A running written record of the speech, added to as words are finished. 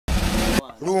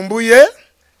Lumbuye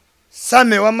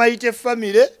Same Wamaite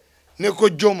family ne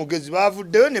kojja omugezi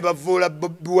bavuddeyo ne bavoola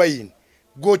Bobi Wine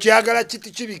go kyagala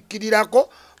kiti kibikirirako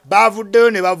bavuddeyo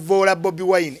ne bavoola Bobi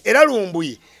Wine era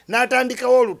Lumbuye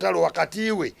n'atandikawo olutalo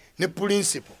wakati we ne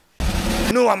principal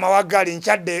Nuwa Mawagali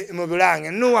nchadde mu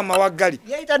Bulange Nuwa Mawagali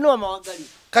yaita Nuwa Mawagali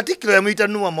Katikira yamuyita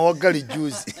Nuwa Mawagali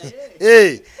juzi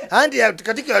andi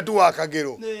katikira tuwa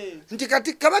akagero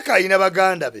nti Kabaka ayina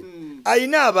baganda be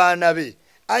ayina abaana be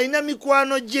ayina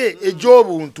mikwano gye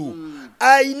egy'obuntu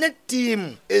ayina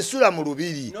ttiimu esula mu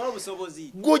lubiri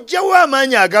gojjawo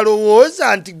amaanyi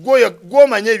agalowooza nti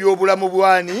gw'omanya ebyobulamu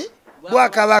bwani bwa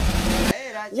Kabaka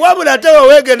wabula ate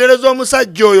wewegendereza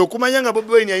omusajja oyo kumanya nga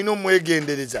Bobi Wine alina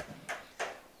omwegendereza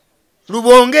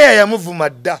Lubongeya yamuvuma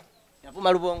dda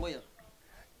yavuma Lubongeya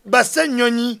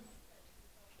Basennyonyi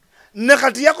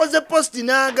nakati yakoze posti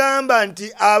n'agamba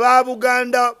nti aba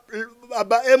Buganda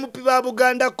aba MP ba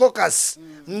Buganda caucus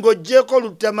ngojjeko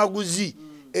lutamaguzi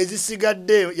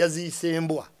ezisigadde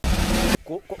yazisembwa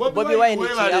Bobi Wine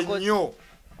nnyo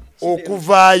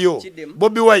okuvaayo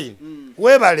Bobi Wine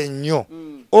webale nnyo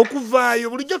okuvaayo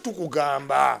bulijjo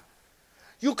tukugamba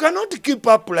you cannot keep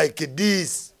up like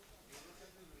this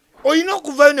oyina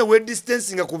okuvaayo ne we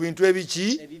distancing ku bintu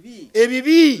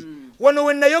ebibi wano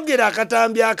we nayogera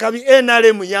akatambi akabi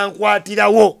NRM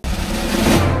yankwatirawo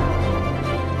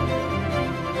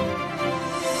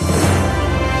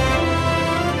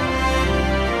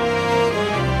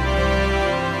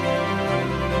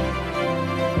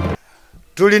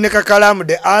Tuline Kakalamu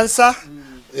the answer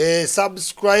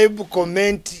subscribe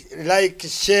comment like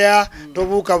share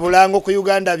tobuka bulango ku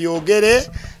Uganda byogere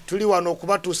tuli wano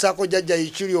kubatuusako jajja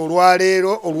ichuli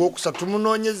olwaleero olwokusatu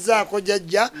munoonyezaako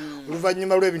jajja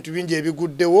oluvanyuma lw'ebintu bingi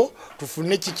ebiguddewo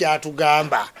tufune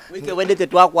kikyatugamba wiki wende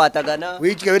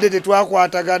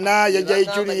tetwakwatagana jajja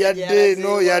ichuli yadde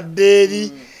no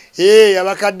yaddeeri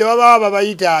abakadde baba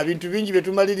babayita bintu bingi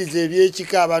betumaliriza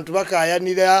ebyekika abantu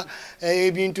bakayanira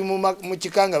ebintu mu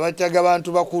kikanga bataga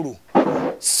abantu bakulu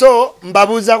so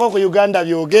mbabuuzako ku Uganda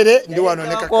byogere ndi wano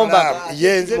ne Kakalamu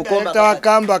yenze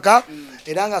tawakambaka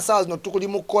era nga saawa zino tukuli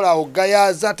mu kukola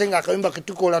ogayaza ate nga akayumba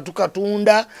ketukola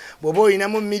tukatunda bw'oba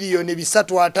olinamu miliyoni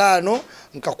 3-5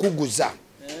 nkakuguza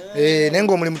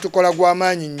nenga omulimu tukola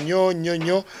gw'amaanyi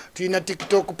nnyo tulina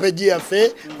TikTok page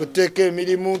yaffe kuteeka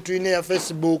emirimu tulina ya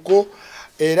Facebook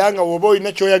era nga bw'oba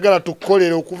olina kyoyagala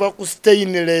tukolera okuva ku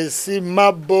stainless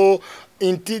marble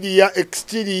interior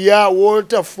exterior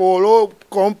waterfall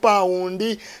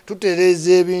compound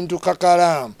tutereze ebintu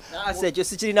Kakalamu ekyo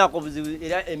sikirinako buzibu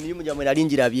era emirimu gyamwe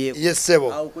nalingira byewo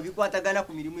yesebo awo kubikwatagana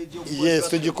ku mirimu yes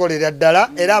tugikolera ddala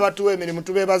era abatuwa emirimu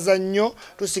tubebaza nnyo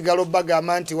tusigala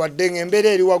obagamba nti wadde ng'embeera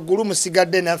eri waggulu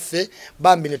musigadde naffe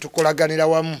bambi ne tukolaganira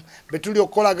wamu betuli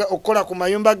okukola ku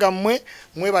mayumba gammwe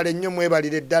mwebale nnyo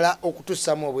mwebalire ddala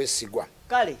okutussamu obwesigwa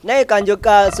kale naye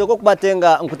kanjoka soko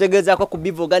kubatenga nkutegezaako ku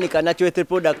Biv Organic Natural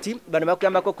Product bano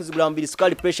bakuyambako kuzigula mu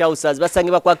sukali pressure houses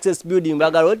basangibwa ku Access Building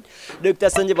Mbaga Road Dr.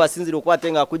 Sanje basinzira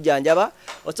okwatenga kujjanjaba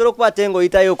osobola okwatenga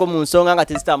oyitayo ko mu nsonga nga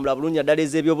tezitambula bulungi ddala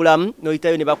ez'ebyobulamu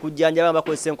n'oyitayo ne bakujjanjaba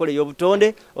bakozesa enkola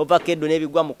ey'obutonde ovakedo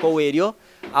n'ebigwa mu kowe eryo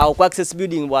awo ku Access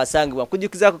Building bwasangibwa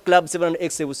kujukizaako Club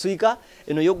 7X Buswika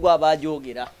eno yogwa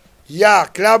abagyogera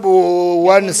Club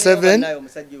 17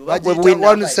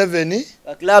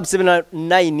 Club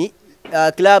 79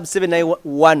 Club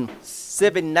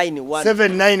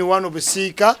 791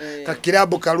 Busiika ka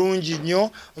kilabu kalungi nnyo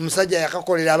omusajja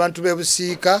yakakolera abantu be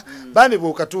Busiika bambi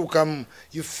bw'okatuukamu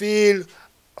you feel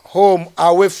home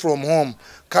away from home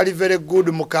kali very good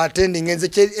mukatending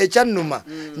enze ekyannuma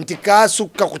nti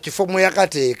kaasukka ku kifo mwe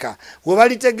yakateeka we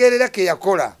balitegeerera ke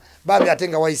yakola bambi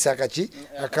atenga wayisa kaki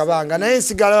akabanga naye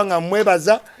nsigala nga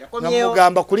mwebaza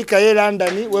namugamba kulika ye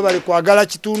London we bali kwagala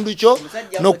kitundu kyo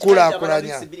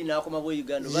n'okulaakulanya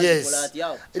yes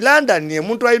London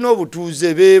omuntu alina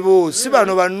obutuuze beebo si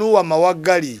bano banuwa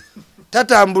mawagali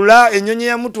tatambula enyonyi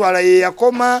ya mutwala ye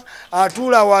yakoma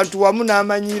atula abantu wamu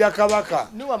n'amanyira Kabaka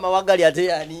nuwa mawagali ate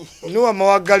yani nuwa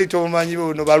mawagali tomanyi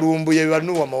bono balumbuye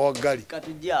banuwa mawagali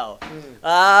katujjao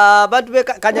batu be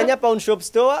Kanyanya Pound Shop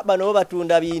Store bano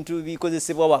batunda bintu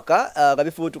bikozesebwa waka nga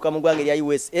bifuutuka mu ggwanga lya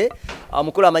USA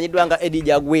mukulu amanyiddwa nga Eddie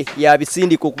Jagwe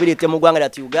yabisindika okubirete mu ggwanga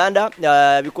lya Uganda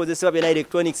bikozesebwa byonna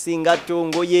electronics ngato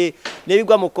ngoye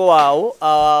nebigwa mu kowaawo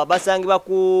basangibwa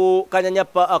ku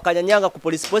Kanyanya nga ku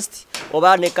Police Post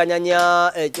oba ne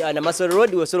Kanyanya na Masoro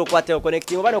Road osobola okukwata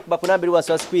connecting oba nokuba ku namba eri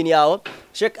wansi wa screen yawo.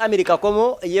 Sheikh America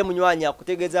komo ye munywanya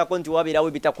kutegezaako nti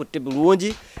wabeerawo bitakutte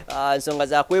bulungi ensonga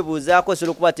za kwebuuzaako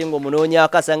osobola okuba ate ng'omunoonya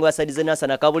akasanga basadize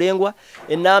nasana kabulengwa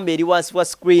ennamba eri wansi wa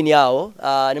screen yawo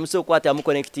ne musobola okukwatamu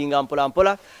connectinga mpola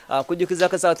mpola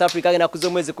kujjukizako South Africa agenda kuza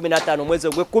omwezi 15 omwezi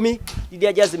ogw'ekkumi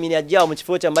Lydia Jasmine ajjaawo mu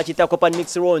kifo kyamba kiyita Copan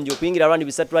Mix Ronjo okuyingira rwandi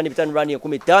 3 rwandi 5 rwandi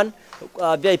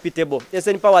 15 VIP table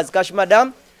SN Powers Cash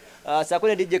Madam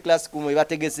sakone DJ Class kumwe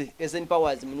bategese SN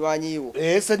Powers munywanyiwo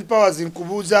SN Powers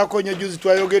nkubuuzaako nnyo juzi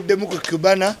twayogeddemu ku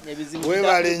Cubana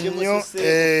webale nnyo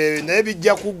naye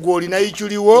bijja kuggwa olina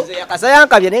yikyuliwo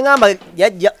akasayankabye neŋŋamba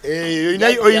yajja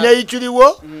olina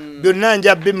yikyuliwo byonna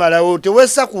nja bimalawo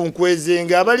tewessa ku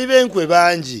nkwezenga abali b'enkwe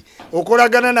bangi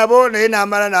okolagana nabo naye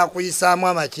n'amala n'akuyisaamu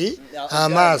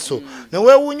amaaso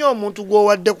neweewuunya omuntu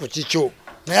gw'owadde ku kikyo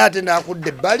naye ate n'akudde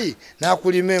ebbali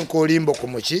n'akulima enkoolimbo ku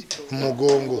muki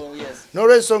mugongo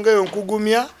n'olw'ensonga eyo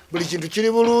nkugumya buli kintu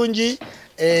kiri bulungi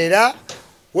era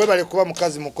webale kuba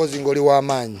mukazi mukozi ng'oli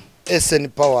w'amaanyi SN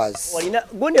Powers olina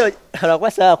gundi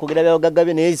alakwasa kugenda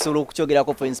byogagabye naye kisobola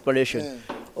okukyogerako for inspiration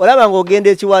olaba ng'ogenda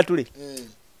ekiwaatule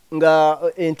nga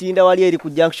entinda wali eri ku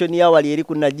junction ya wali eri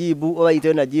ku Najibu oba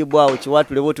yiteyo Najibu awo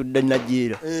kiwaatule botudde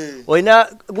Najiira olina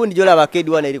gundi gyolaba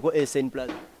kedi wana eriko SN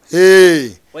Plaza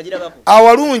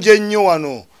awalungi ennyo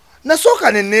wano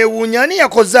nasooka ne neewuunya ani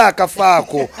yakoze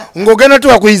akafaako ng'ogenda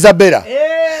tuwa ku Isabella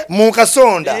mu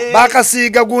Kasonda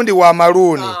baakasiiga gundi wa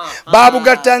maluuni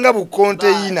baabugattanga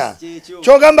bukonteyina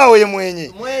kyogamba awo ye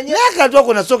mwenye n'akantu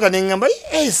ako nasooka ne ŋŋamba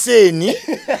eseni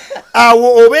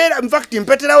awo obeera infact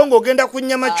mpeterawo ng'ogenda ku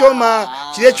nnyama kyoma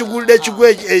kiri ekigulira ekigwa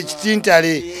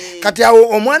ekitintale kati awo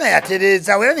omwana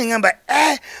yatereeza era ne ŋŋamba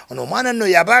ono omwana nno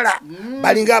yabala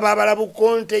balinga abaabala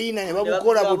bukonteyina ne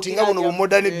babukola buti nga buno bu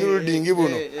modern building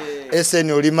buno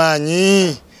eseni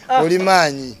olimaanyi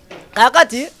olimaanyi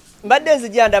kakati mbadde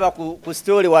nzijja ndaba ku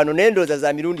story wano n'endooza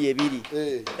za mirundi ebiri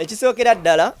ekisookera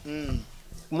ddala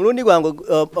mulundi gwange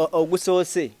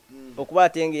ogusoose okuba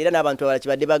ate era n'abantu abalala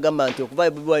kibadde bagamba nti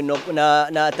okuvaayo Bobi Wine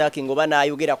n'attacking oba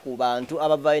n'ayogera ku bantu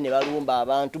abavaayo ne balumba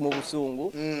abantu mu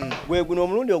busungu gwe guno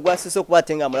omulundi ogwasise okuba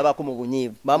ate nga amulabako mu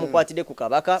bunyiivu bamukwatidde ku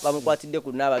Kabaka bamukwatidde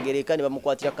ku Nabagereka ne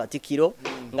bamukwatira Katikkiro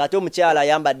ng'ate omukyala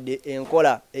ayambadde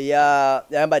enkola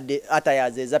ayambadde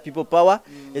attires eza people power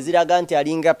eziraga nti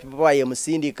alinga people power ye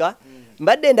musindika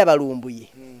mbadde ndaba Lumbuye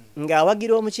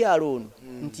ng'awagira omukyala ono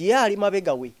nti ye ali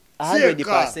mabega we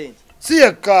 100%. si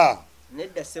yekka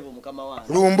nedda sebo mukama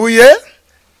wange Lumbuye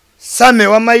Same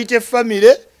Wamaite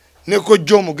family ne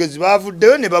kojja omugezi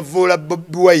bavuddeyo ne bavoola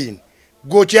Bobi Wine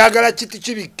go kyagala kiti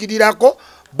kibikkirirako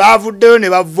bavuddeyo ne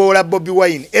bavoola Bobi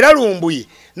Wine era Lumbuye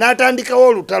n'atandikawo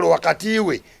olutalo wakati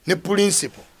we ne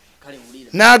principal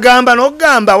n'agamba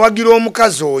n'ogamba wagira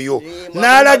omukazi oyo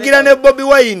n'alagira ne Bobi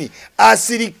Wine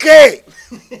asirike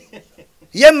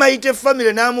ye Maite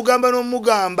family n'amugamba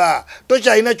n'omugamba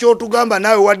tokyalina kyotugamba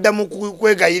nawe wadda mu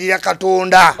kwegayirira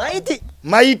Katonda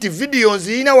Maite video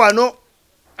nzirina wano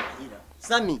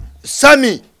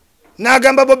Sami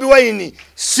n'agamba Bobi Wine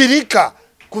sirika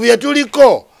ku bye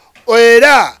tuliko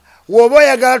era woba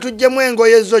oyagala tujjemu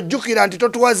engoye zo jjukira nti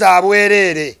totuwaza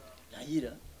abwereere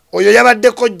oyo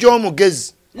yabadde kojja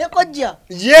omugezi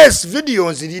yes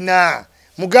video nzirina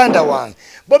muganda wange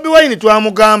Bobi Wine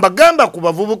twamugamba gamba ku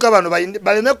bavubuka bano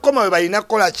baleme kukoma we balina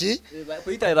kukola ki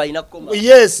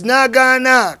yes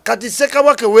n'agaana kati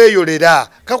Ssekabwake weeyolera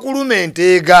kakuluma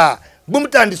enteega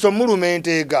bumutandisa omuluma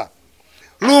enteega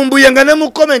Lumbuye nga ne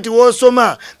mu comment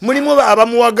wosoma mulimu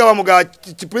abamuwaga bamuga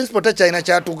principal takyalina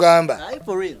kyatugamba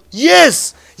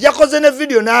yes yakoze ne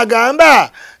video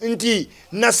n'agamba nti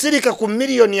nasirika ku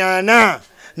miliyoni 4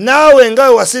 nawe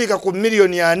ngawe wasirika ku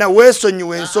miliyoni 4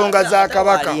 weesonyiwe ensonga za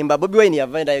Kabaka Bobi Wine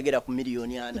yavaenda yogera ku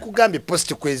miliyoni 4 kugambye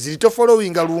post kweziri to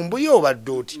following Lumbuye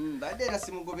obadoti mbadde era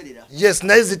simugoberera yes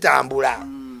naye zitambula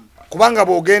kubanga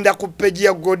bogenda ku page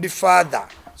ya Godfather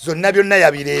zonna byonna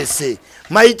yabireese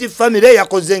Maite family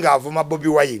yakoze nga avuma Bobi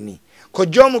Wine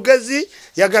kojja omugezi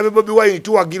yagabe Bobi Wine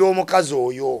tuwagira omukazi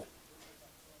oyo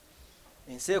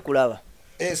ense kulaba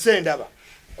ense ndaba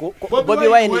Bobi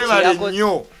Wine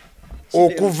nnyo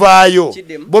okuvaayo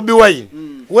Bobi Wine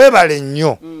webale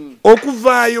nnyo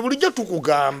okuvaayo bulijjo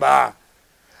tukugamba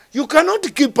you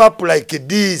cannot keep up like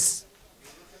this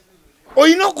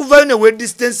oyina okuvaayo ne we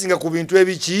distancing ku bintu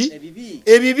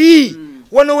ebibi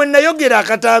wano we nayogera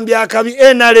akatambi akabi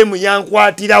NRM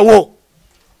yankwatirawo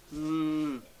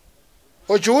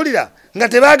okiwulira nga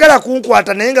tebaagala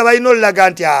kunkwata naye nga balina olaga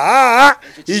nti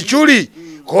ikyuli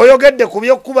koyogedde ku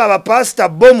byokkuba abapasita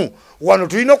bomu wano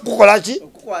tulina okukola ki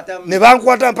ne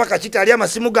bankwata mpaka kitali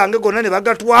amasimu gange gonna ne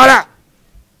bagatwala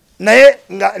naye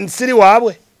nga nsiri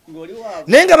waabwe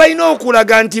nenga balina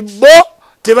okulaga nti bo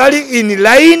tebali in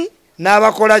line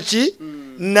n'abakola ki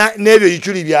n'ebyo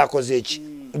Ichuli byakoze eki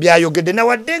byayogedde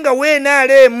nawadde nga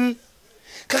weenaalemu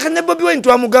kakane Bobi Wine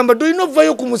twamugamba dolina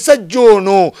ovvayo ku musajja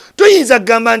ono toyinza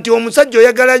kugamba nti omusajja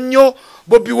oyagala nnyo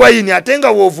Bobi Wine ate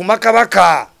nga woovuma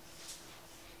kabaka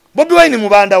Bobi Wine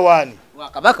mubanda waani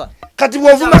kabaka kati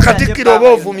bw'ovuma Katikkiro oba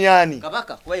ovumyani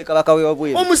kabaka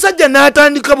omusajja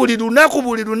n'atandika buli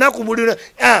lunaku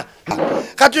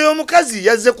kati oyo omukazi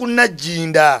yazze ku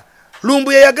Najjinda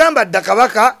Lumbuye yagamba dda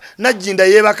kabaka Najjinda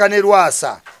yeebaka ne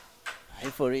Lwasa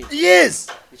yes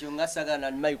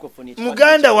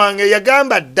muganda wange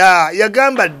yagamba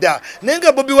dda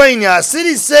nenga Bobi Wine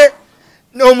asirise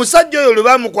omusajja oyo lwe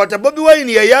bamukwata Bobi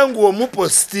Wine yayanguwa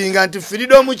omupostinga nti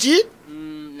freedom ki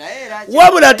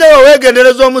wabula ate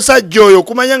wewegendereza omusajja oyo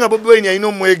kumanya nga Bobi Wine alina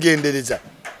omwegendereza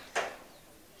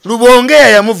Lubongeya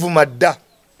yamuvuma dda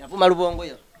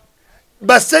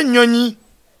Basennyonyi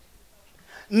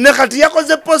ne kati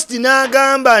yakoze posti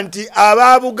n'agamba nti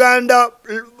aba Buganda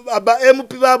aba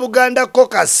MP ba Buganda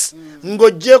caucus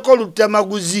ng'oggyeko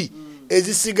lutamaguzi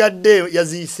ezisigadde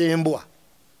yaziyisembwa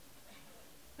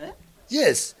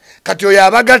yes kati oyo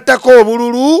abagattako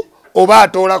obululu oba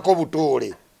atoolako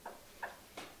butoole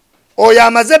oyo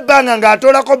amaze ebbanga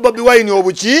ng'atoolako Bobi Wine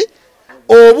obuki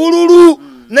obululu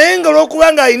naye nga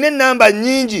olw'okuba ng'alina ennamba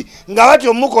nnyingi nga bati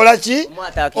omukola ki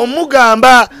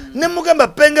omugamba ne mugamba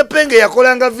penge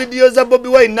yakolanga vidiyo za Bobi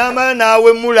Wine n'amala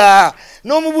n'awemula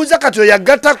n'omubuuza kati oyo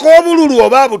agattako obululu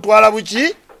oba abutwala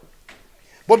buki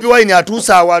Bobi Wine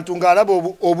atuusa awantu ng'alaba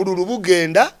obululu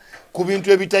bugenda ku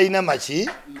bintu ebitalina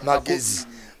magezi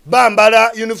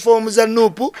bambala uniform za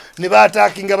nupu ne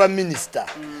baataakinga baminisita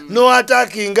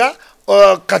n'oataakinga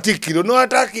Katikkiro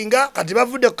n'oataakinga kati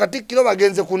bavudde ku Katikkiro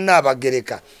bagenze ku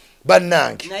Nabagereka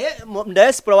bannange naye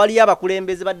diaspora waliyo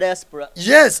abakulembeze ba diaspora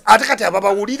yes ate kati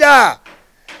ababawulira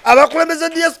abakulembeze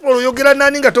diaspora oyogera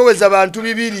nani nga toweza bantu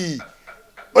bibiri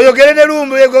oyogere ne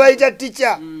Lumbuye gwe bayita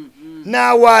teacher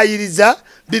n'awaayiriza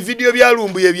bividiyo bya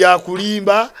Lumbuye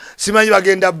byakulimba simanyi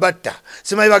bagenda batta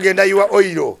simanyi bagenda yiwa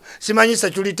oil simanyi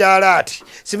security alert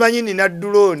simanyi nina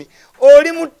drone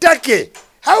oli mu Turkey.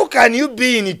 How can you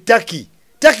be in Turkey?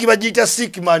 Turkey bajita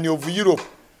sick man of Europe.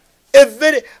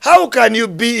 How can you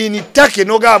be in Turkey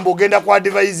no gambo genda kwa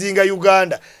advisinga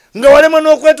Uganda? Nga walema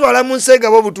n'okwetwala mu nsega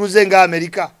bo butuuze nga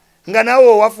Amerika. Nga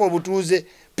nawo wafu obutuuze.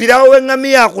 Pirawo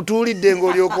w'engamia akutulidde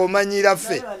ng'olyoko omanyira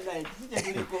ffe.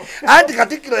 Anti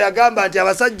Katikkiro yagamba nti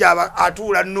abasajja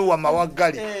atuula Nuwa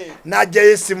Mawaggali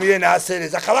n'ajjayo essimu ye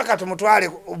n'aseereza kabaka tumutwale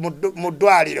mu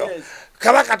ddwaliro.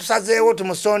 Kabaka tusazeewo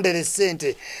tumusondere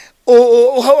ssente.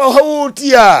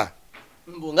 Otya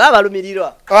mbunga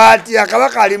abalumirirwa atya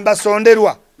kabaka alimba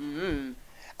sonderwa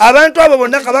abantu abo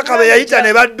bonna kabaka be yayita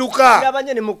ne badduka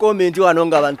abanye ne mu comment wano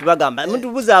nga abantu bagamba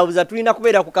muntu buzaabuza tulina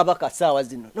kubeera ku kabaka saawa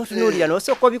zino notunulira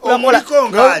nosoko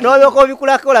bikulakola n'oyoko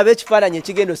bikulakola bekifaananyi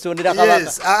ekigendo sondera kabaka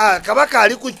yes kabaka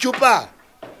ali ku chupa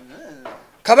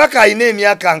kabaka alina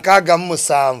emyaka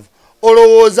 67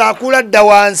 olowooza akula dda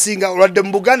wansi nga olwadde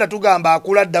mu Buganda tugamba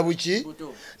akula dda buki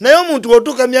naye omuntu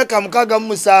otuuka myaka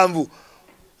 67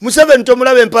 Museveni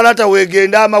tomulaba empalata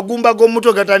weegenda amagumba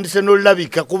g'omutwe gatandise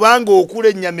n'olabika kubanga okula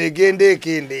ennyama egenda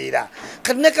ekendeera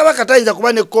kati ne kabaka tayinza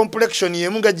kuba ne complexion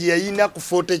yemu nga gye yayina ku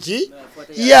 40 ki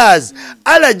years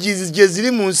allergies gye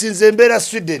ziri mu nsi nze mbeera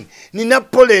Sweden nina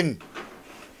pollen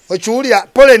okiwulira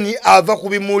pollen ava ku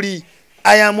bimuli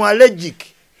I am allergic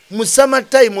mu summer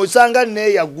time osanga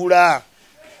neeyagula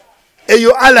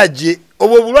eyo allergy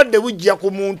obwo obulwadde bujja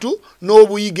ku muntu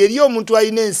n'obuyiga eri omuntu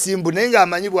alina ensimbu naye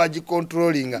ng'amanyi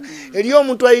bw'agicontrollinga eri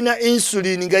omuntu alina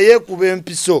insulin nga yeekuba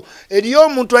empiso eri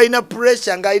omuntu alina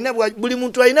pressure nga buli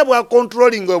muntu alina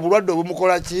bw'acontrollinga obulwadde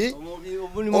obumukola ki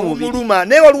obumuluma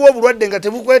naye waliwo obulwadde nga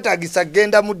tebukwetaagisa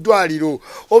kgenda mu ddwaliro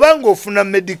oba ng'ofuna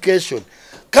medication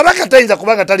kabaka tayinza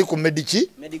kuba nga tali ku medication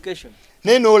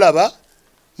naye n'olaba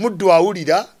muddu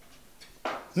awulira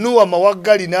Nuwa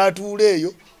Mawaggali n'atuula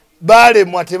eyo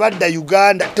balemwa tebadda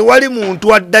Uganda tewali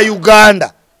muntu adda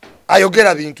Uganda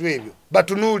ayogera bintu ebyo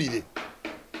batunuulire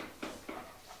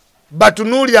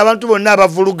abantu bonna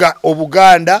abavuluga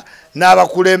Obuganda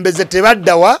n'abakulembeze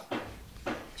tebadda wa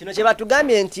kino kye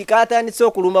batugambye nti kaatandise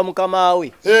okulumba mukama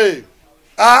we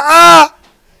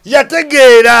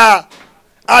yategeera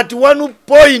at one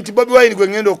point Bobi Wine gwe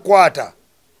ngenda okukwata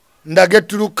ndage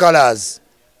true colors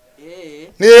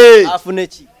afune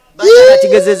ki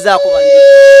kigezezzaako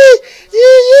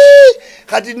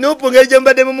kati nupu ngeri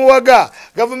gyembadde mu muwaga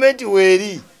gavumenti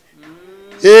weeri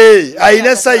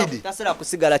ayina saidi tasera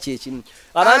kusigala kyekimu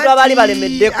abantu abaali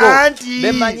balemeddeko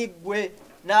bemanyi ggwe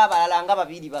n'abalala nga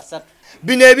 2 3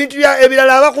 bino ebintu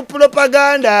ebirala aba ku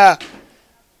propaganda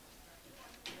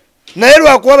naye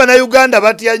lwakuba na Uganda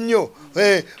batya nnyo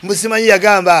musimanyi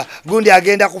yagamba gundi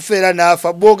agenda kufeera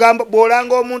naafa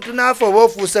bw'olanga omuntu naafa oba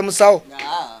ofuuse musawo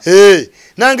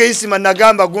nange Isma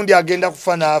nagamba gundi agenda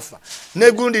kufa naafa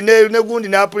ne gundi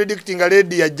napredicti nga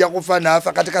ledi yajja kufa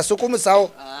naafa kati kasuku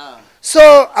musawo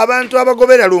so abantu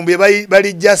abagobera Lumbuye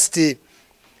bali just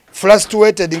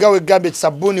frustrated nga wegambe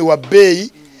ekisabuni wa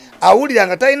bbeeyi awulira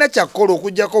nga talina kyakkola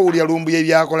okujjako owulira Lumbuye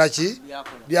ebyakola ki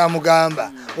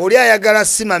byamugamba oli ayagala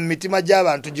sima mu mitima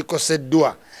gy'abantu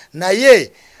gikoseddwa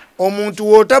naye omuntu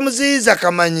w'otamuziyiza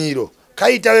kamanyiiro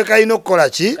kayitawe kalina okukola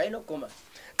ki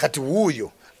kati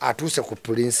wuuyo atuuse ku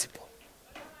principle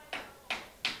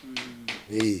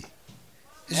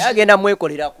agenda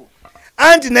mwekolerako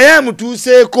anti naye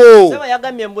amutuuseeko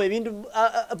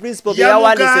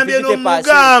yamugambye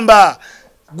n'omugamba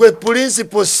gwe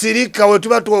principle sirika we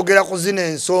tuba twogera ku zino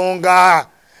ensonga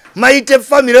mayite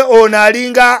family ono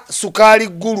alinga sukaali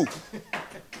ggulu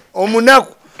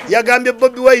omunaku yagambye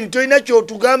Bobi Wine tolina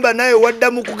kyotugamba naye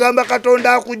waddamu kugamba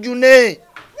Katonda akujune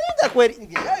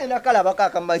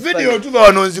video tuba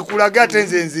wano nzikulaga ate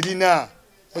nze nzirina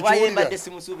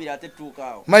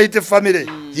mayite family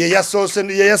ye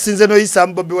yasinze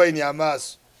noyisamu Bobi Wine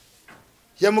amaaso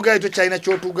yamugaye tokyalina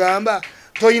kyotugamba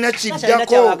toyina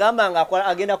kijjako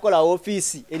agenda kola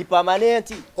office eri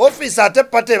permanent office ate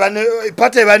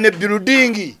pate bane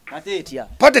building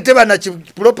pate tebana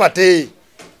property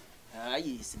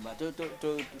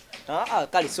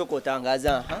kali soko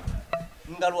tangaza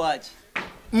ngalwaji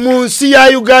mu nsi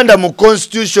ya Uganda mu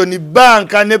constitution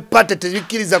banka ne pate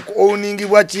tebikiriza ku owning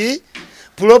bwachi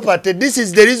property. This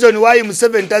is the reason why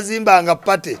Museveni tazimbanga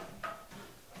pate.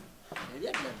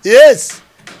 Yes.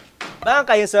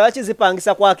 Banka yensala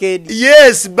chizipangisa kwa kedi.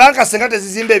 Yes, banka sengate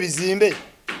zizimbe bizimbe.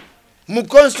 Mu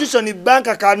constitution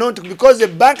banka cannot, because the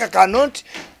bank cannot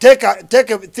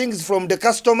take things from the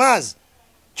customers.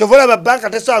 Chovola ba banka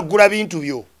teso agula bintu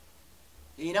byo.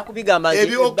 Ina kubigamba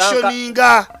ebi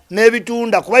auctioninga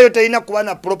nebitunda kuba yote ina kuba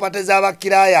na properties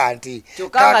abakirayanti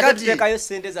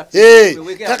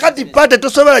kakati pate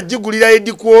tosobola jigulira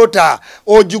headquarter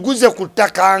ojiguze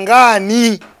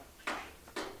kutakangani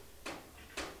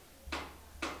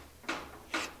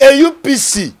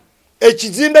UPC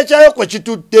ekizimbe kyayo ko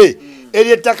kitutte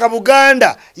eryetaka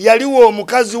Buganda yaliwo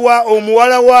omukazi wa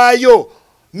omuwala waayo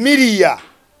Miria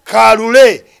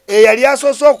Kalule yali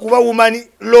asoso kuba woman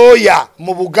lawyer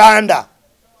mu Buganda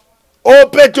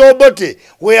opetobote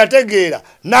we yategeera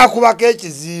nakubaka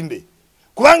ekizimbe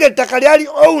kubanga ettaka lyali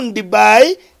owned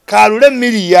by Kalule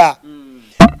Miria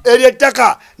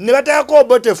eryetaka ne batako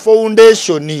obote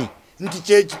foundation nti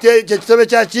kyekitebe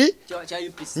kyaki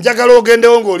njagala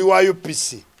ogendewo ng'oli wa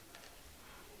UPC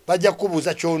bajja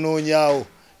kubuuza kyonoonyaawo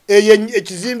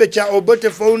ekizimbe kya Obote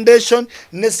Foundation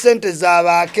ne sente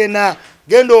z'abaakena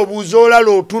genda obuuza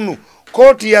olala otunu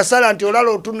kooti yasala nti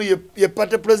olala otunu ye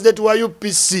party president wa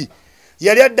UPC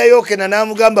yali addayo okena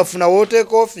n'amugamba funa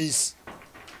wooteeka office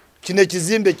kino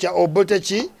ekizimbe kya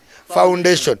Obote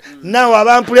Foundation naawe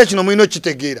abampulya kino mulina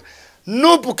okitegeera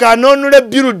Nupu canonule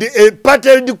build a party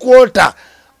headquarter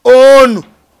on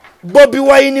Bobi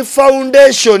Wine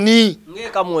Foundation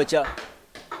ngeka mwocha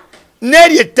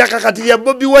neri ettaka kati ya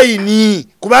Bobi Wine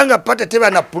kubanga pate teba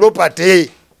na property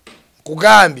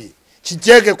kugambi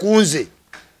kicheke kunze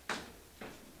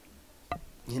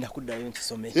nina kuddayo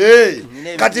nkisome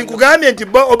kati kugambi nti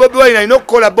Bobi Wine alina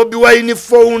okukola Bobi Wine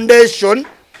Foundation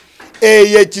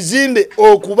ye kizimbe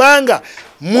okubanga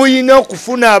muyina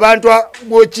okufuna abantu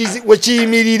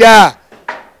wekiyimirira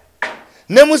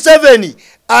ne Museveni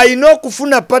ayina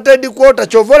okufuna pate headquarter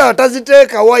chovola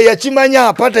ataziteeka wa yakimanya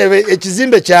apate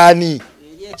ekizimbe kyani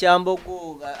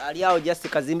ekyamboko ali awo just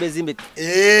kazimbe zimbe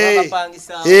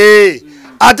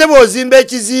ate bozimbe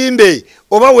ekizimbe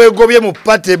oba wegobye mu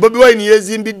pate Bobi Wine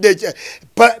yezimbidde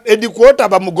headquarter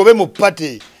bamugobe mu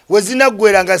pate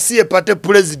wezinagwera nga siye pate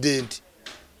president.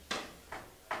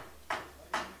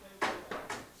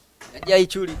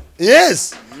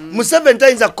 Yes, Museveni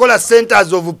tayinza kukola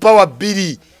centers of power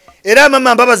biri era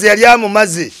mama mbabazi yali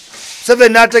amumaze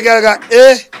Museveni n'ategeeraga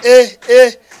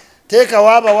teeka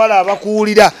waaba wala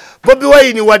abakuwulira Bobi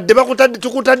Wine wadde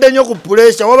tukutadde nnyo ku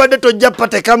pressure wabadde tojja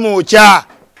pate kamwokya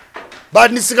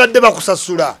bandisigadde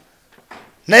bakusasula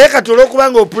naye kati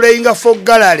olw'okubanga opuleyinga for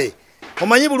gallery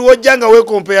omanyi buli wojja nga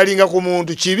weekompeyalinga ku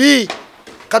muntu kibi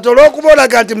kati olw'okuba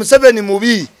olaga nti Museveni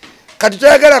mubi kati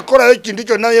toyagala kukolayo kintu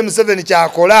kyonna ye Museveni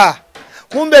kyakola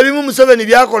kumbe ebimu Museveni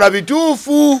byakola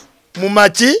bituufu mu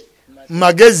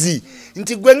magezi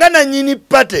nti gwe nga nannyini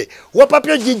pate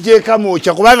wapapyo gijjeeka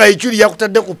mwokya kubanga ekyuli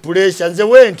yakutadde ku pressure nze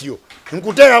wentyo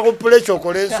nkuteeka ku pressure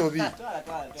okole ensobi.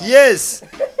 Yes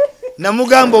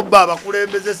namugamba baba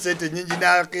kulembeze sente nyingi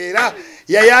nakeera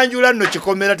yayanjula nno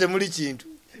kikomera temuli kintu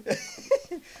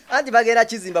anti bagera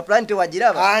kizimba plan te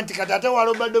wajiraba anti katata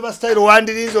walobadde ba style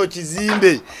wandirinze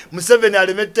okizimbe Museveni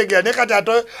alimetegera ne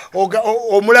katata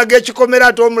omulaga ekikomera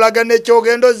ato omulaga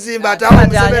nekyogendo zimba ata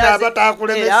Museveni abata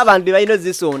akulemesa abantu bayino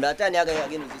zisonda atani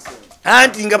agageno zisonda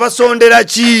anti nga basondera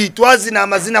ki twazina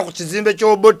amazina ku kizimbe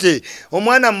ky'obote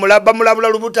omwana mulabula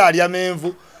lubuta ali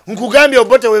amenvu nkugambye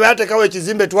obote we batekawo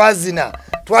ekizimbe twazina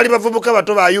twali bavubuka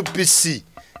bato ba UPC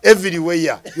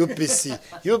everywhere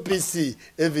UPC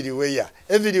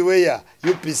everywhere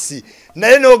UPC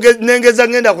naye nengeza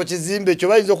ngenda ku kizimbe kyo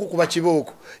bayinza okukuba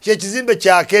kibooko kye kizimbe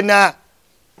kyakena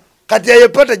kati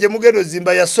yepata gye mugendo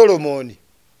zimba ya Solomoni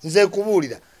nze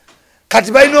kubuulira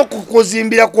kati balina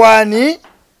okukuzimbira kwani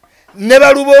ne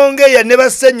balubonge ya ne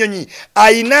basenyonyi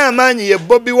ayina amaanyi ye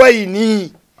Bobi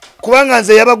Wine kubanga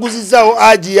nze yabaguzizaawo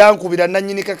aji yankubira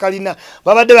nanyini kakalina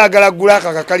babadde bagalagula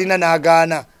kakalina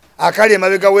n'agaana akali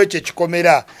emabega w'ekyo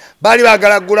ekikomera bali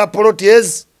bagalagula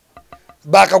Proteas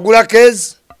bakagula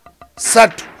Kez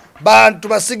satu bantu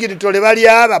basigiritole bali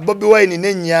aba Bobi Wine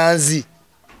n'ennyanzi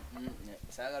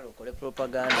sagala okole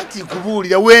propaganda ati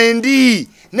kubuulira wendi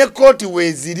ne kooti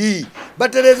weziri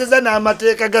baterezeza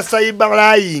n'amateeka ga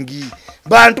cyberlying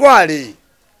bantwale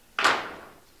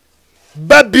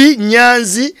Babi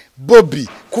Nyanzi Bobi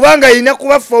kubanga ina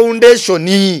kuba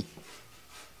foundation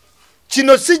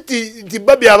kino siti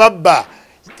Babi ababba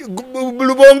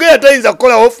lubonge yatayinza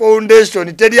kola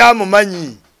foundation teri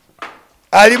amumanyi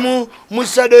ali mu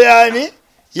shadow yani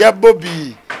ya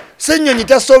Bobi senyonyi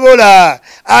tasobola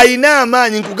aina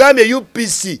amaanyi nkugambye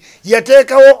UPC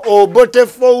yateekawo Obote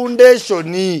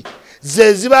foundation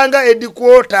zezibanga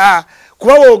headquarter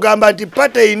kuba wogamba nti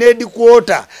pate ine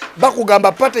headquarter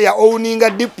bakugamba pate ya owninga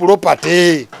deep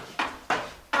property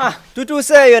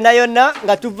tutuuseeyo yonna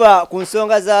nga tuva ku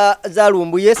nsonga za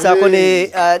Lumbuye saako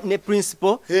ne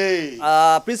principal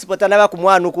principal tanaba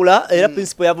kumwanukula era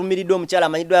principal yavumiridde omukyala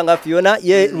amanyiddwa nga Fiona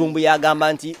ye Lumbuye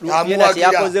agamba nti Fiona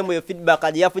teyakoze mu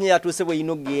feedback gye yafunye yatuuse bwe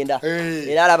yino kugenda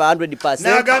era alaba 100%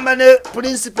 n'agamba ne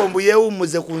principal mbu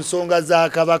yeewummuze ku nsonga za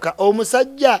Kabaka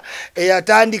omusajja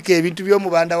eyatandika ebintu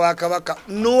by'omubanda wa Kabaka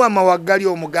Nuwa Mawagali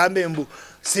omugambe mbu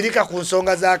sirika ku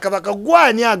nsonga za Kabaka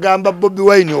gwani agamba Bobi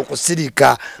Wine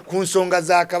okusirika ku nsonga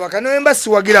za Kabaka noemba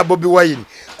siwagira Bobi Wine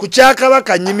ku kya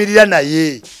Kabaka nyimirira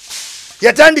naye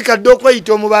yatandika ddo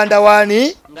okweyita omubanda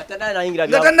wani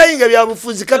ngatanayinga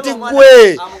byabufuzi kati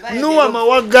gwe Nuwa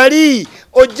Mawagali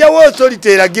ojjawo authority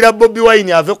eragira Bobi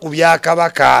Wine ave ku bya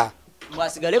Kabaka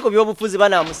mwasigaleko byobufuzi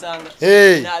banamusanga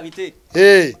nabite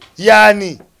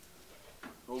yani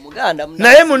omuganda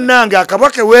naye munnange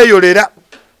akabaka weeyolera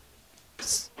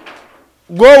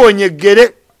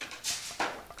gwowonyegere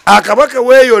akabaka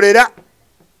weeyolera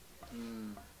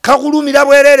kakulumira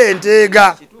bwerere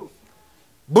enteega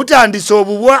butandise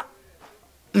obubwa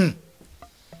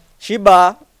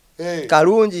Shiba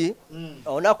kalungi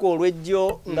onaku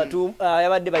olwejjo nga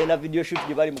yabadde balina video shoot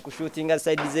gye bali mu kushootinga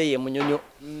side ze ye munyonyo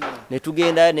ne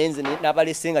tugenda nenze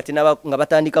n'abalese nga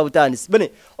batandika butandisi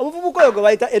bene omuvubuka oyo gwe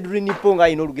bayita Edwin Ponga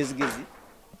ayina olugezigezi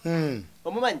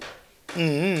omumanyi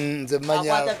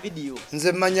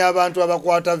nze manya abantu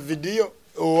abakwata video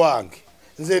owange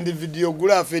nze ndi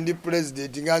videographer ndi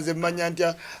president nga nze manya nti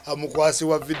amukwasi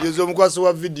wa video zo mukwasi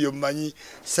wa video mmanyi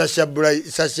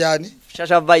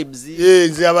Shasha vibes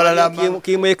nze abalala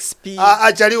Kim XP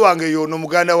achali wange yono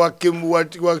muganda wa Kim wa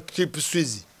Chip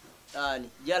Swizi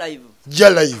ja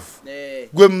live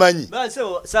gwe mmanyi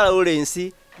Sala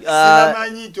Lawrence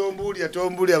sinamanyi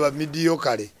tombuli aba midio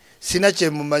kale sina kye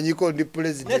mumanyiko ndi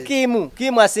president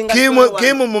Kimu asinga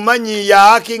Kimu mumanyi ya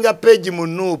hacking page mu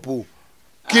Nuupu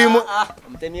Kimu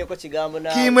mtemiyeko kigambo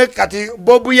na Kimwe kati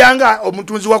Bobu Yanga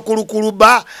omutunzi wa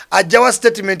kulukuluba ajawa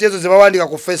statement ezo zebawandika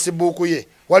ku Facebook ye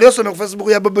wali osome ku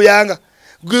Facebook ya Bobu Yanga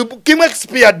Kimwe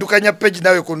XP adukanya page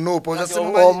nawe ku Nuupu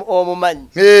omumanyi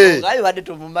ngali wadde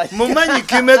tumumanyi mumanyi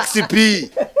Kimwe XP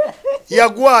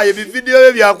yagwaye video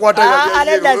bye byakwata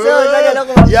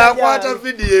yakwata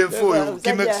video enfu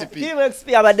Kim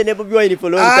XP abadde ne Bobi Wine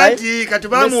for long time ati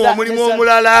katubamu omulimu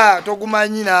omulala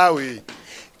togumanyi nawe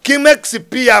Kim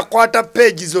XP yakwata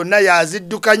page zonna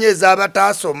yazidukanya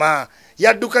ez'abatasoma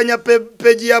yaddukanya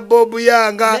page ya Bobu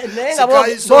Yanga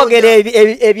bogere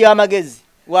ebyamagezi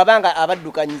wabanga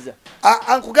abaddukanyiza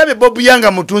ankugabe Bobu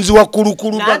Yanga mutunzi wa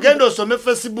kulukulu bagenda osome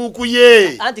Facebook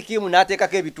ye anti Kim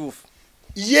nateekako ebituufu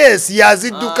yes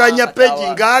yazidukanya page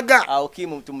ngaga awo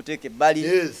Kim tumuteke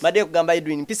bali made kugamba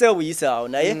Edwin mpisa obuyisa awo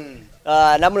naye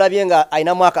namulabye nga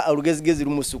aina mwaka olugezigezi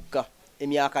lumusukka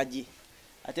emyaka gye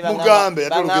mugambe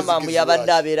bangamba mbu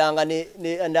yabadde abeeranga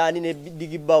ndani ne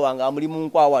Digibbawa nga amuli mu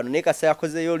nkwawano naye kasa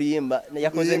yakozeyo oluyimba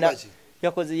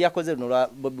yakoze luno lwa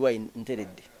Bobi Wine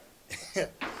nteredde.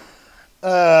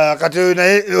 Kati oyo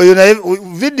naye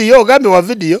video ogambe wa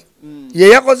video ye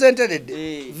yakoze nteredde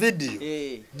video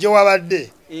gye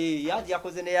wabadde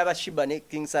yakoze ne yabashiba ne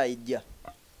King Saijja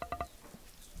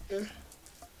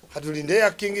katulinde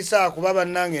ya King Saa kuba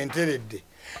bannange nteredde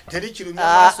teri kirumya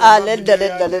maaso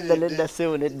nedda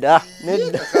sewo nedda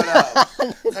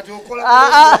kati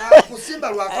okola kusimba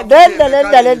lwaka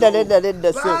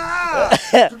nedda sewo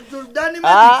Dani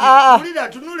Magic ulira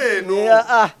tunule eno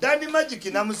Dani Magic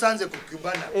namusanze ku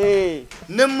Cubana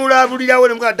ne mulabulirawo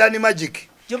ne mga Dani Magic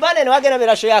Cubana ne wagena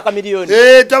berasho ya kamiliyoni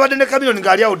tabadde ne kamiliyoni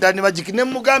ngali awo Dani Magic ne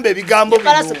mugambe ebigambo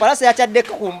bino palasa yakyadde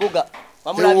ku mbuga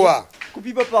wamulabi ku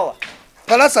People Power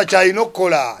palasa kyalina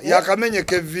okukola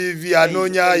yakamenyeka evivi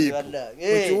anoonya ayipu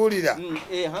okiwulira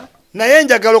naye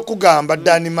njagala okugamba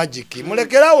Dani Magic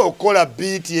mulekerawo okukola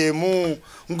biiti emu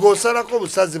ng'osalako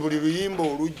obusazi buli luyimba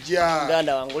olujja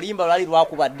muganda wange oluyimba lwali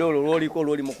lwakubadde olwo lwoliko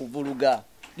lwoli mu kuvuluga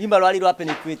luyimba lwali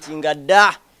lwapenetratinga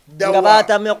dda nga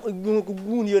baatama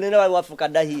gundi yonena wali wafuuka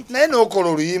dda hit naye n'okola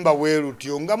oluyimba bwe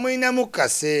lutyo nga mulinamu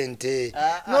kasente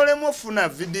n'olemu ofuna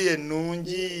vidiyo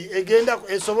ennungi egenda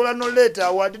esobola n'oleeta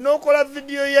awadi n'okola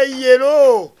vidiyo ya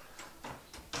yero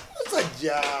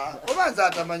musajja oba nze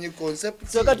atamanyi concept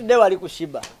soka tudde wali ku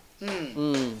Shiba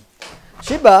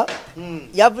Shiba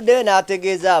yavuddeyo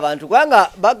n'ategeeza abantu kubanga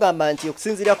bagamba nti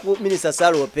okusinziira ku minisita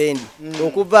Salo Opendi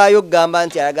okuvaayo okugamba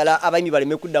nti ayagala abayimbi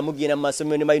baleme kuddamu genda mu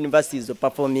masomero ne ma universities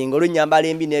performing olw'ennyambala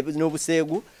embi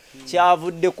n'obuseegu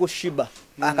kyavudde ku Shiba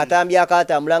akatambi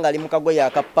akatambula nga ali mu kagoye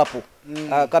akapapo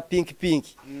aka pink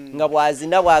nga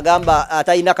bwazina bwagamba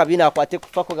atalina kabina akwate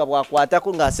kufako nga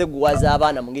bwakwatako ng'aseguwaza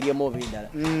abaana mu ngeri y'omubi ddala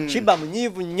Shiba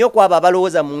munyiivu nnyo kwabo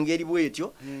abalowooza mu ngeri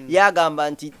bw'etyo yagamba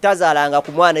nti tazaalanga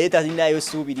ku mwana ye talinayo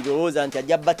ssuubi lirowooza nti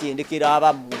ajja batendekera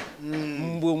abamu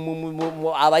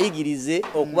abayigirize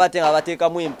okuba ate nga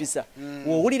bateekamu empisa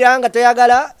wowulira nga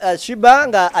tayagala Shiba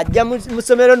nga ajja mu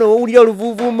ssomero n'owulira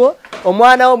oluvuuvuumo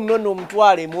omwana wo munono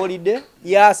omutwale emwolidde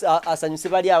asanyuse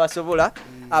bali abasobola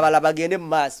abala bagende mu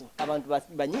maaso abantu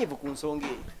banyiivu ku nsonga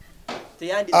eyo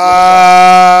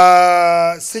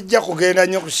sijja kugenda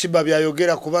nnyo ku Shiba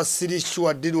byayogera kuba siri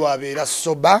sure ddi lwabeera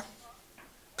soba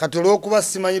kati olw'okuba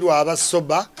simanyi lwaba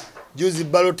soba juzi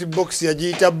ballot box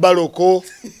yagiyita baloko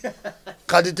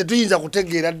kati tetuyinza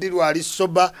kutegeera ddi lwali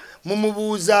soba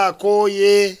mumubuuzaako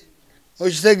ye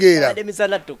okitegeera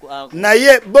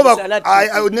naye bo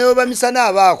newe bamisana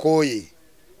aba akooye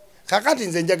kakati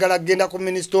nze njagala kugenda ku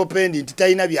Minister Opendi nti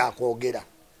talina byakwogera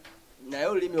naye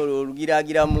olulimi olwo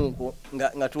olugiraagiramuko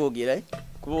nga twogera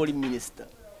kuba oli minister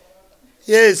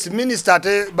yes minister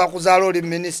ate bakuzaala oli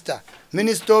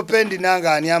Minister Opendi nange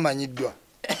ani amanyiddwa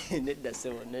nedda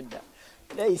sebo nedda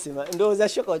Isma ndowooza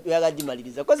shoka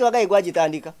yagagimaliriza kozi wagayi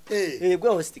gwagitandika gwe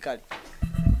hostikali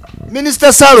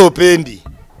Minister Salo Opendi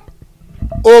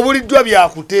obuliddwa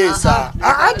byakuteesa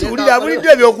ati ulira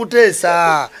abuliddwa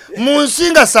ebyokuteesa mu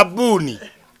nsinga sabbuuni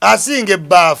asinga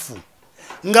ebbaafu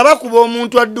nga bakuba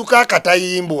omuntu adduka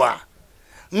akatayimbwa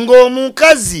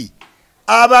ng'omukazi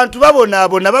abantu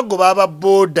babonaabona bagoba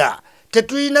ababooda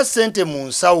tetulina ssente mu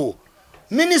nsawo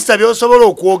minisita by'osobola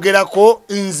okwogerako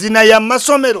nzina ya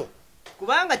masomero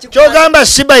kyogamba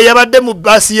Shiba yabadde mu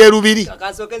bbaasi y'erubiri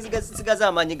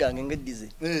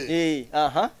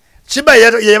Shiba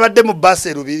yabadde mu bbaasi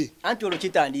erubiri anti olwo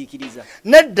kitandiikiriza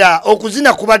nedda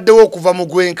okuzina kubaddewo okuva mu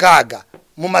gwenkaaga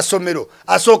mu masomero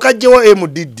asooka ajjewo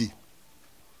MDD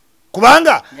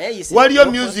kubanga waliyo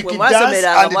music dance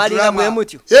and drama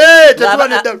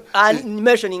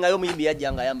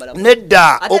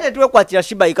nedda ate twekwatira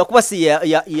Shiba ikakuba si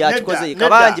yakikoze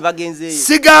kabangi bagenzeeyo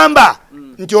sigamba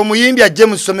nti omuyimbi ajje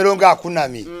mu ssomero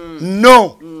ng'akunami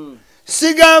no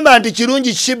sigamba nti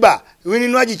kirungi Shiba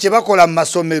wininwaji kye bakola mu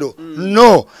masomero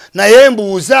no naye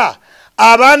mbuuza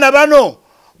abaana bano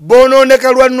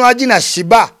bonooneka lwannwaji na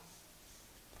Shiba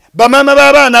bamaama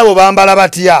b'abaana abo bambala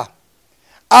batya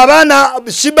abaana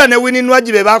Shiba ne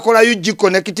wininwaji be bakola UG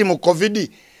Connect mu COVID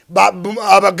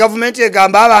aba government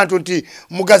egamba abantu nti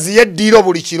mugazi yeddiiro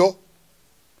buli kiro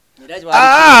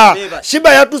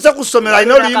Shiba yatuuse ku ssomero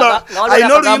alina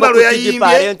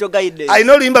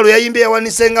oluyimba lwe yayimbye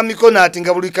yawanisenga mikono ati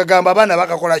nga buli kagamba abaana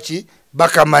bakakola ki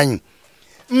bakamanyi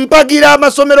mpagira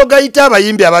amasomero gayita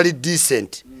abayimbi abali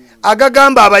decent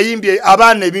agagamba abayimbi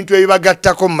abaana ebintu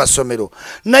ebibagattako mu masomero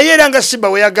naye era nga Shiba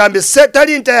we yagambye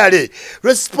tali ntayale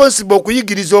responsible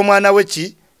okuyigiriza omwana we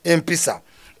ki empisa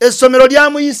essomero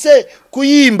lyamuyise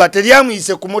kuyimba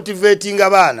teryamuyise ku motivating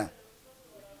abaana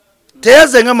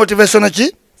teyazenga motivational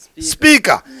ki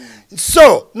speaker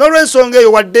so n'olwensonga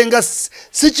eyo wadde nga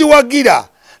sikiwagira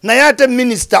naye ate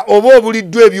minisita oba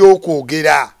obuliddwa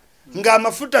ebyokwogera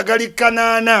ng'amafuta gali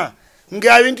kanaana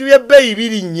ng'ebintu by'ebbeeyi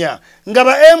birinnya nga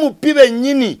ba MP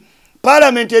bennyini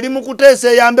Parliament eri mu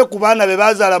kuteesa eyambe ku baana be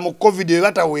bazaala mu COVID be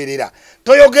bataweerera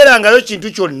toyogerangayo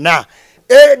kintu kyonna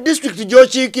district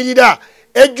gy'okiikirira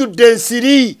ejjudde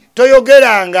ensiri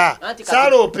toyogeranga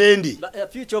saala opendi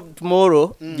future of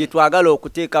tomorrow gye twagala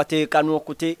okuteekateeka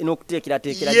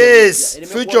n'okuteekerateekera yes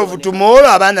future of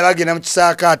tomorrow abaana bagenda mu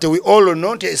kisaakaate we all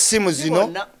know nti essimu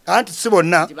zino anti si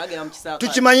bonna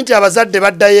tukimanyi nti abazadde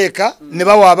baddayo eka ne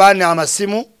bawa abaana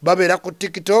amasimu babeera ku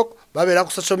TikTok babeera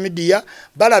ku social media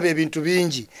balaba ebintu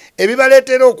bingi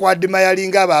ebibaleetera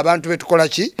okwaddimayalinga abo abantu betukola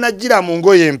ki najjira mu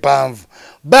ngoye empanvu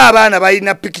abaana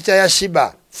balina picture ya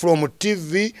Shiba from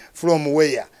TV, from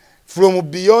where? From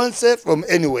Beyonce, from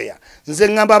anywhere. Nze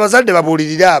ngamba abazadde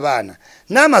babuulirira abaana.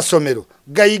 N'amasomero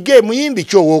gayige muyimbi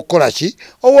kyo w'okukola ki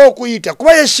ow'okuyita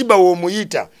kuba ye Shiba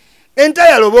w'omuyita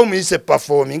entayalo oba omuyise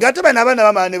performing ate bano abaana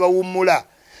bamala ne bawummula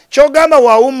kyogamba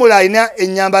wawummula alina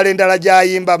ennyambala endala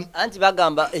gy'ayimbamu anti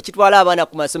bagamba ekitwala abaana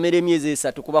ku masomero emyezi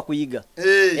 3 kuba kuyiga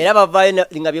era bavaayo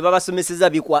nga bye babasomeseza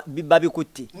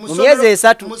babikutte mu myezi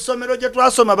 3 mu ssomero gye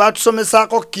twasoma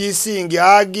baatusomesaako kissing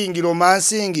hugging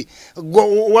romancing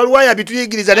waliwo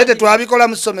bituyigiriza naye tetwabikola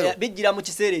mu ssomero bijjira mu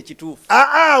kiseera ekituufu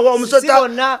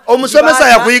omusomesa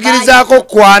yakuyigirizaako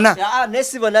kwana naye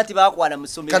si bonna tibakwana mu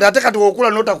ssomero kati ate kati wokula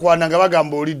n'otakwana nga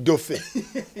bagamba oli ddofe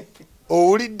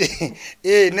owulidde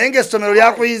naye ng'essomero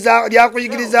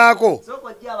lyakuyigirizaako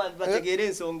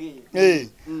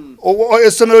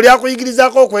essomero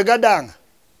lyakuyigirizaako okwegadanga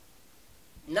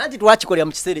nanti twakikolera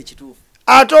mu kiseera ekituufu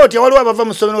ate otya waliwo abava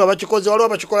mu ssomero nga bakikoze waliwo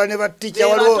bakikola ne batica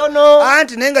waliwo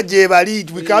anti naye nga gyebali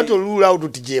we can't rule out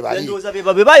nti gyebali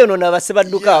be bayonoona basse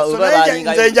badduka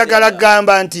nze njagala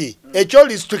kugamba nti ekyo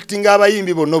restricting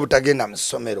abayimbi bonna obutagenda mu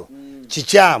ssomero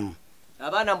kikyamu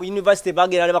abaana mu university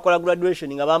bagera ne bakola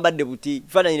graduation nga bambadde buti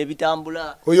bifaananyi ne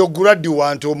bitambula oyo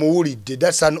graduate omuwulidde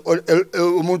that's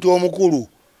omuntu omukulu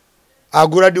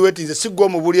agraduate nze sigwa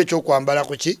omubuli ekyokwambala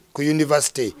ku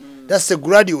university that's a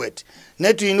graduate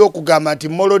naye tulina okugamba nti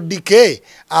moral decay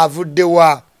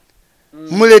avuddewa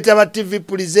muleeta ba TV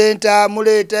presenter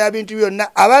muleeta ebintu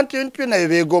byonna abantu ebintu byonna bye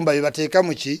beegomba bye bateeka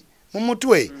mu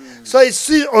mutwe so it's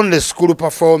only school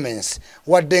performance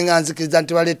wadde nga nzikiriza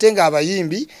nti baleetenga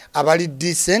abayimbi abali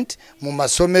decent mu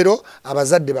masomero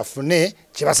abazadde bafune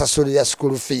kyebasasulira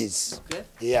school fees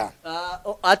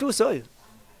atuuse oyo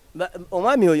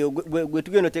omwami oyo gwe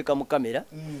tugenda oteeka mu kamera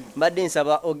mbadde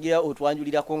nsaba ogira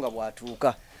otwanjulirako nga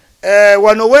bw'atuuka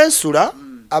wano wensula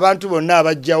abantu bonna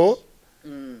abajjawo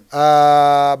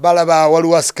balaba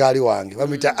waliwo asikaali wange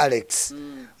bamuyita Alex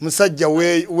musajja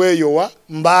weeyowa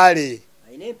mbaale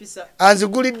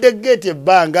anzigulidde gate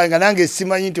ebbanga nga nange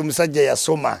simanyi nti omusajja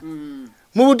yasoma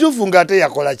mu butuufu ng'ate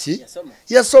yakola ki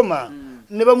yasoma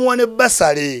ne bamuwa ne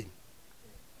basale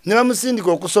ne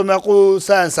bamusindika okusoma ku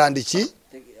science and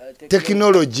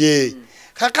technology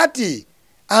kakati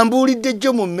ambuulidde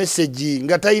jjo mu message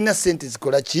nga talina sente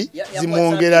zikola ki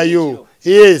zimwongerayo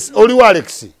yes oliwo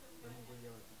Alex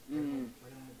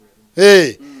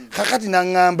kakati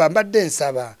naŋŋamba mbadde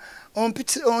nsaba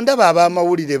ondaba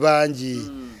ab'amawulire bangi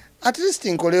at least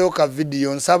nkoleyo ka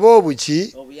video nsaba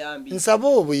obuki nsaba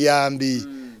obuyambi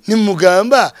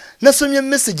nimugamba nasomye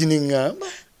message niŋŋamba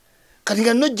kati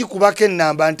nga nogikubako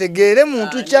ennamba ntegeere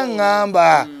muntu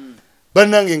kyaŋŋamba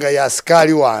bannange nga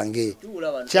yasikaali wange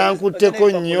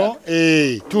kyankutteko nnyo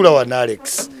tuula wana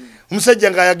Alex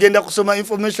omusajja nga yagenda kusoma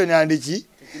information yandiki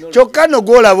kyokka no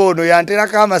gwolaba ono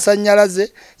yanterako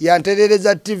amasannyalaze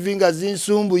yanterereza TV nga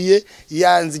zinsumbuye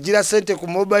yanzigira sente ku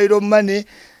mobile money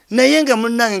naye nga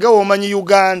munnange nga womanyi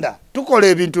Uganda tukola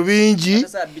ebintu bingi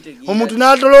omuntu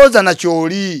n'atolooza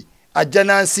nakyoli ajja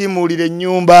nansiimuulira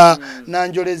ennyumba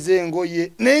nanjoleza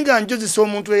engoye naye nga njozesa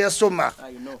omuntu eyasoma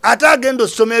ate agenda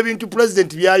osoma ebintu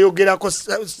president byayogerako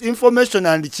information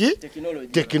and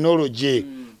technology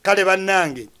kale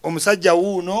bannange omusajja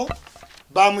wuuno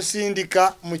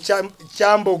bamusindika mu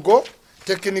Kyambogo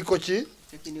Technical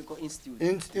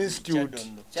Institute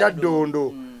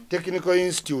Kyadondo Technical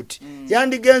Institute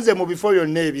yandigenze mu bifo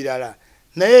byonna ebirala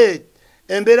naye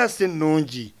embeera si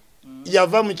nnungi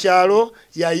yava mu kyalo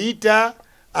yayita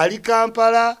ali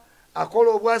Kampala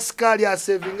akola obwasikaali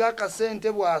asevinga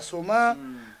akasente bw'asoma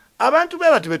abantu be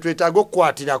bati betwetaaga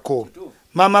okukwatirako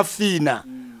mama Fiina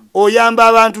oyamba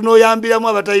abantu n'oyambiramu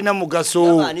abatalina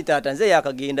mugaso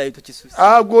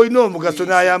gw'olina omugaso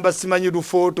n'ayamba simanyi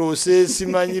Lufootose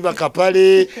simanyi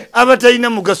Bakapale abatalina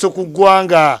mugaso ku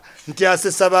ggwanga nti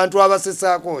asesa abantu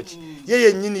abasesaako ki ye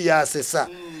yennyini yasesa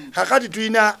kakati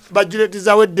tulina budget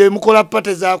zawedde mukola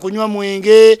pate za kunywa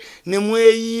mwenge ne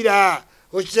mweyira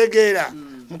okitegeera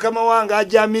mukama wange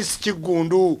ajja Miss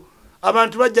Kigundu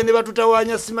abantu bajja ne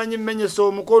batutawanya simanyi mmenyeso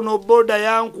omukono boda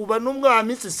yankuba numga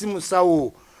Miss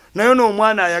simusawo nayo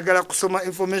n'omwana ayagala kusoma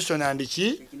information and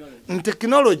ki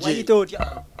technology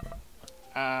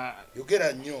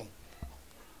yogera nnyo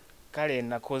kale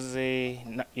nakoze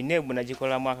inebu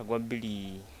nagikola mwaka gwa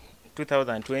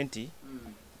 2020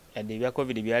 yadde bya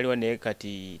covid byaliwo naye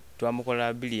kati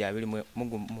twamukola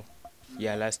 2020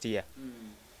 ya last year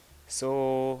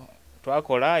so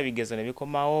twakola ebigezo ne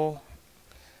bikomawo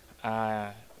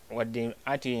wadde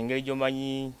ati engeri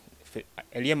gyomanyi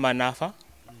eliye manafa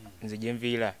nze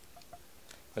gyenviira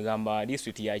kwegamba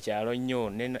district ya kyalo nnyo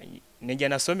nejja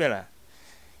nasomera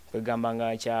kwegamba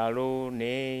nga kyalo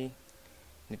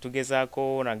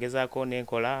nagezaako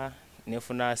nenkola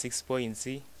nefuna 6 points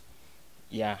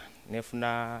ya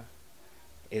nefuna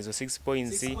ezo 6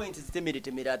 points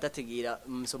temera atategeera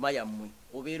nsoma yammwe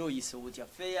obeera oyise otya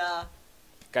fair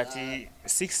kati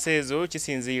 6 ezo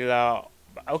kisinziira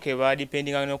okay ba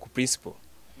depending on ku principle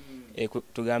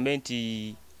tugambe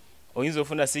nti oyinza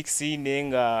ofuna 6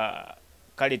 nenga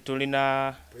kale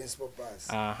tulina principal pass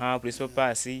principal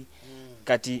pass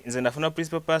kati nze nafuna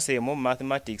principal pass mu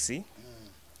mathematics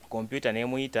computer ne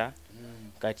muita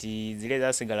kati zile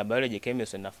zasigala biology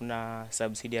chemistry nafuna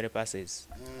subsidiary passes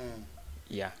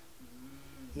yeah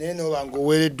neno bango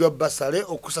wereddwa basale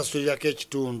okusasulira ke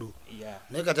kitundu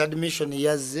ne kati admission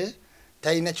yazze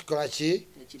taina kikola ki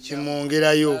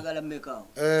kimongerayo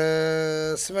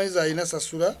simanyiza ina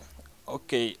sasula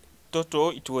okay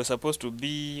total it was supposed to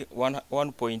be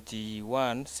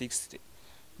 1.160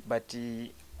 but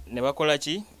nebakola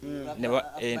ki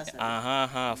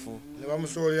half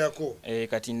nebamusolerako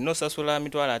kati no sasula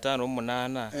mitwalo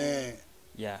 58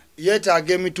 yeah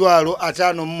yetaaga emitwalo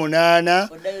 58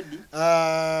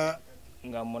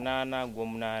 nga 8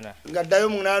 gw'omunana nga ddayo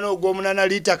 8 ogw'omunana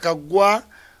lita kagwa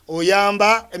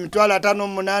oyamba emitwalo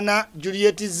 58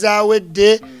 Juliet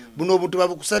zawedde buno obuntu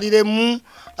babukusaliremu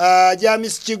ja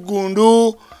Miss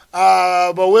Kigundu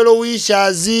Bawelo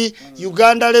Wishazi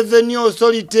Uganda Revenue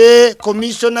Authority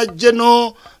Commissioner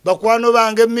General bakwano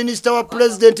bange Minister wa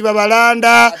President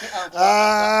babalanda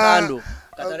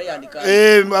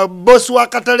boss wa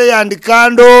Katale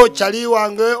yandikando chali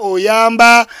wange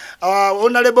oyamba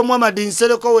Honorable Muhammad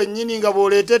Nsereko wennyini nga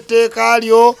bolete tteeka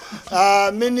alyo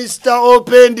Minister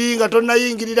opendi nga tonna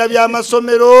yingirira bya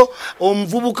masomero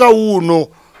omuvubuka wuno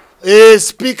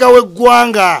speaker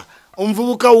w'eggwanga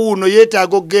omuvubuka wuno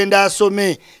yetaaga okgenda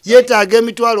asome yetaaga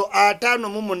emitwalo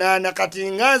 58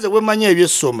 kati nganze wemanya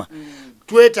ebyessoma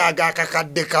twetaaga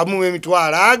akakadde kamu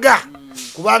emitwalo aga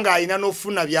kubanga alina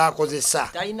n'ofuna byakozesa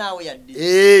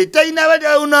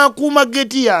talina unakuuma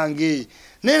geti yange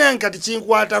nena nkati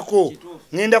kinkwatako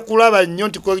ngenda kulaba nnyo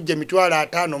nti kwejja emitwalo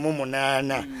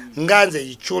 58 nganze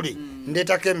yichuli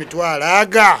ndetako emitwalo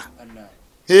aga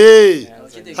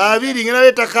abiri ngena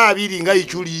letaka abiri nga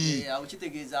yichuli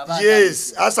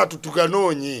yes asa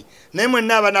tutuganonye nemwe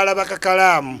naba nalaba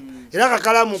kakalaamu era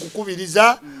kakalaamu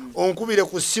kukubiriza onkubire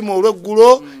ku simu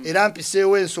olweggulo era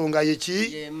mpiseewo ensonga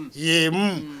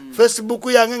yemu Facebook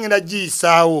yange ngenda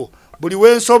giyisaawo buli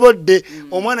wensobodde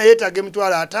omwana yeetaaga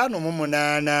emitwalo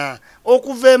 58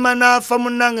 okuva emanafa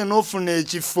munnange n'ofuna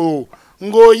ekifo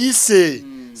ng'oyise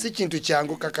si kintu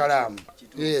kyangu kakalaamu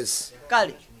yes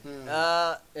kale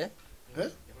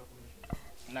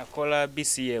nakola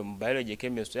BCM biology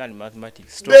chemistry and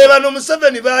mathematics beba no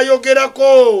Museveni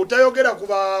bayogerako tayogera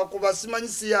kuba simanyi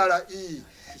CRE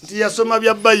nti yasoma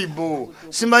bya Bible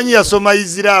simanyi yasoma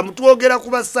Islam tuogera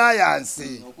kuba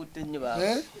science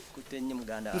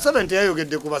Museveni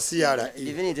tayogedde kuba CRE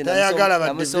tayagala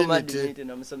ba divinity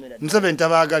Museveni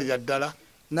tabagalira ddala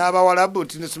n'abawalabu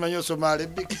tinesimanyi osoma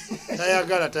Arabic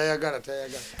tayagala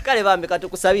kale bambe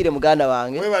katukusabire muganda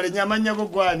wange webale nyamanya go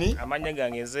gwani amanya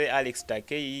gange nze Alex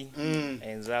Takei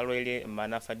enzalo ile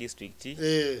Manafa district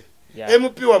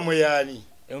MP wa moyani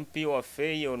MP wa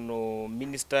fei ono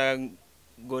Minister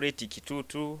Goreti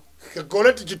Kitutu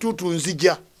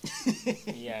nzija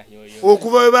yo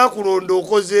okuva we bakulonda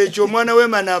okoze ekyo omwana we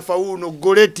Manafa wuno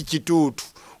Goreti Kitutu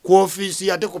ku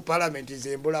office ate ku parliament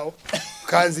zembulawo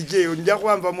kanzijeyo nja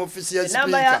kwamba mu office ya speaker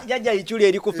namba yaja yichuli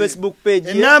eri ku Facebook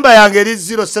page namba yange eri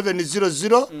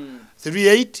 0700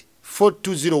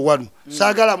 384201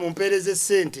 sagala mumpereze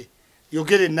sente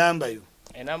yogere namba yo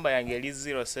enamba yange eri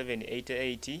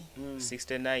 0788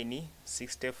 69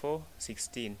 64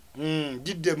 16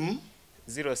 giddemu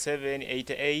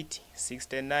 0788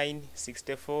 69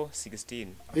 64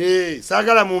 16.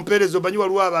 Sagala mumperezo banyi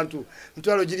waliwo abantu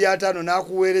mutwalo giri 5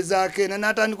 nakuweereza akena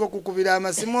natandika okukubira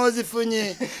amasimu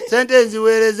ozifunye sente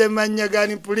nziweereze manya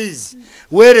gani please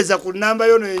weereza ku namba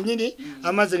yono yennyini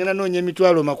amaze ngena nonye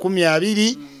emitwalo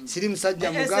 20 siri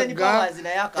musajja mugagga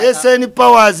SN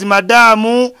Powers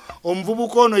madamu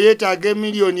omuvubuka ono yeetaaga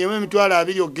miliyoni emu emitwalo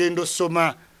 2 ogendo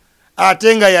soma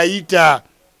atenga yayita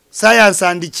science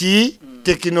and chi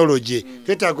technology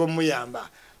ketago muyamba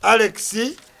Alex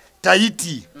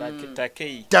Taiti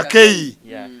Takei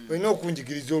wino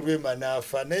kunjigirizo olwema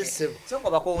nafa nese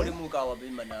soko bako oli muka wa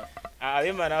bima nafa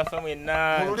abema nafa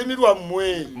mwena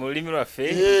mulimi lwa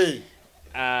fe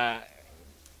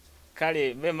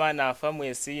kale bema nafa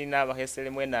mwesi n'abahesele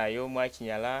mwenayo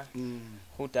mwakinyala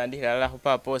hutandikira la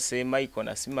hupapo se Michael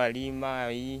na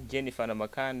Simalima Jennifer na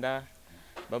Makanda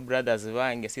ba brothers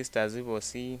bange sisters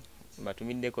bosi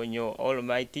matumide konyo all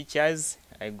my teachers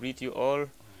I greet you all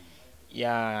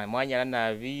ya mwanyala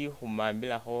nabi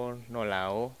humambila ho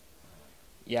nolao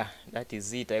that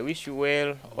is it. I wish you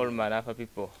well all Manafa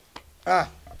people.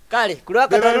 Kale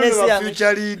kulwaka tanesi ya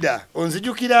future leader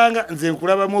onzijukiranga nze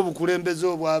nkulabamu obukulembeze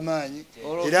obw'amaanyi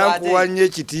era nkuwanye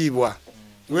ekitiibwa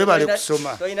webale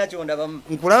kusoma toyina kyonda bamu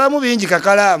nkulabamu bingi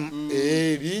kakalaamu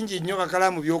bingi nnyo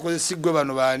kakalaamu byokozesigwe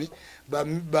bano baani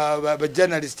ba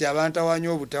journalist abantu awanye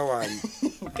obutawaanyi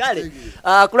kale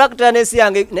kulwaka tanesi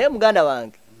yange naye muganda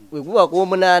wange weguwa ku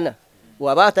 8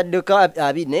 waba ataddeko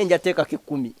 2 nenja teeka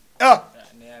 10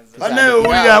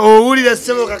 owulira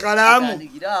ssebo kakalaamu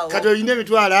kati olina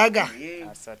emitwalo aga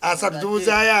asatu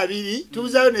tubuzaayo 2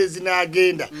 tubuzaayo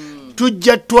nezinagenda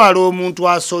tujja tutwala omuntu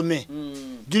asome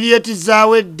Juliet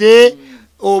zawedde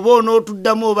oba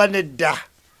onootuddamu oba nedda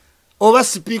oba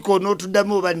sipiika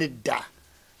onootuddamu oba nedda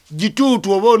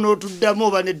gituutu oba onootuddamu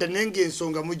oba nedda naye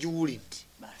ng'ensonga mugiwulidde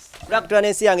kulakutwa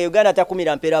n'ensi yange Uganda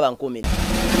takumira mpeera abankumira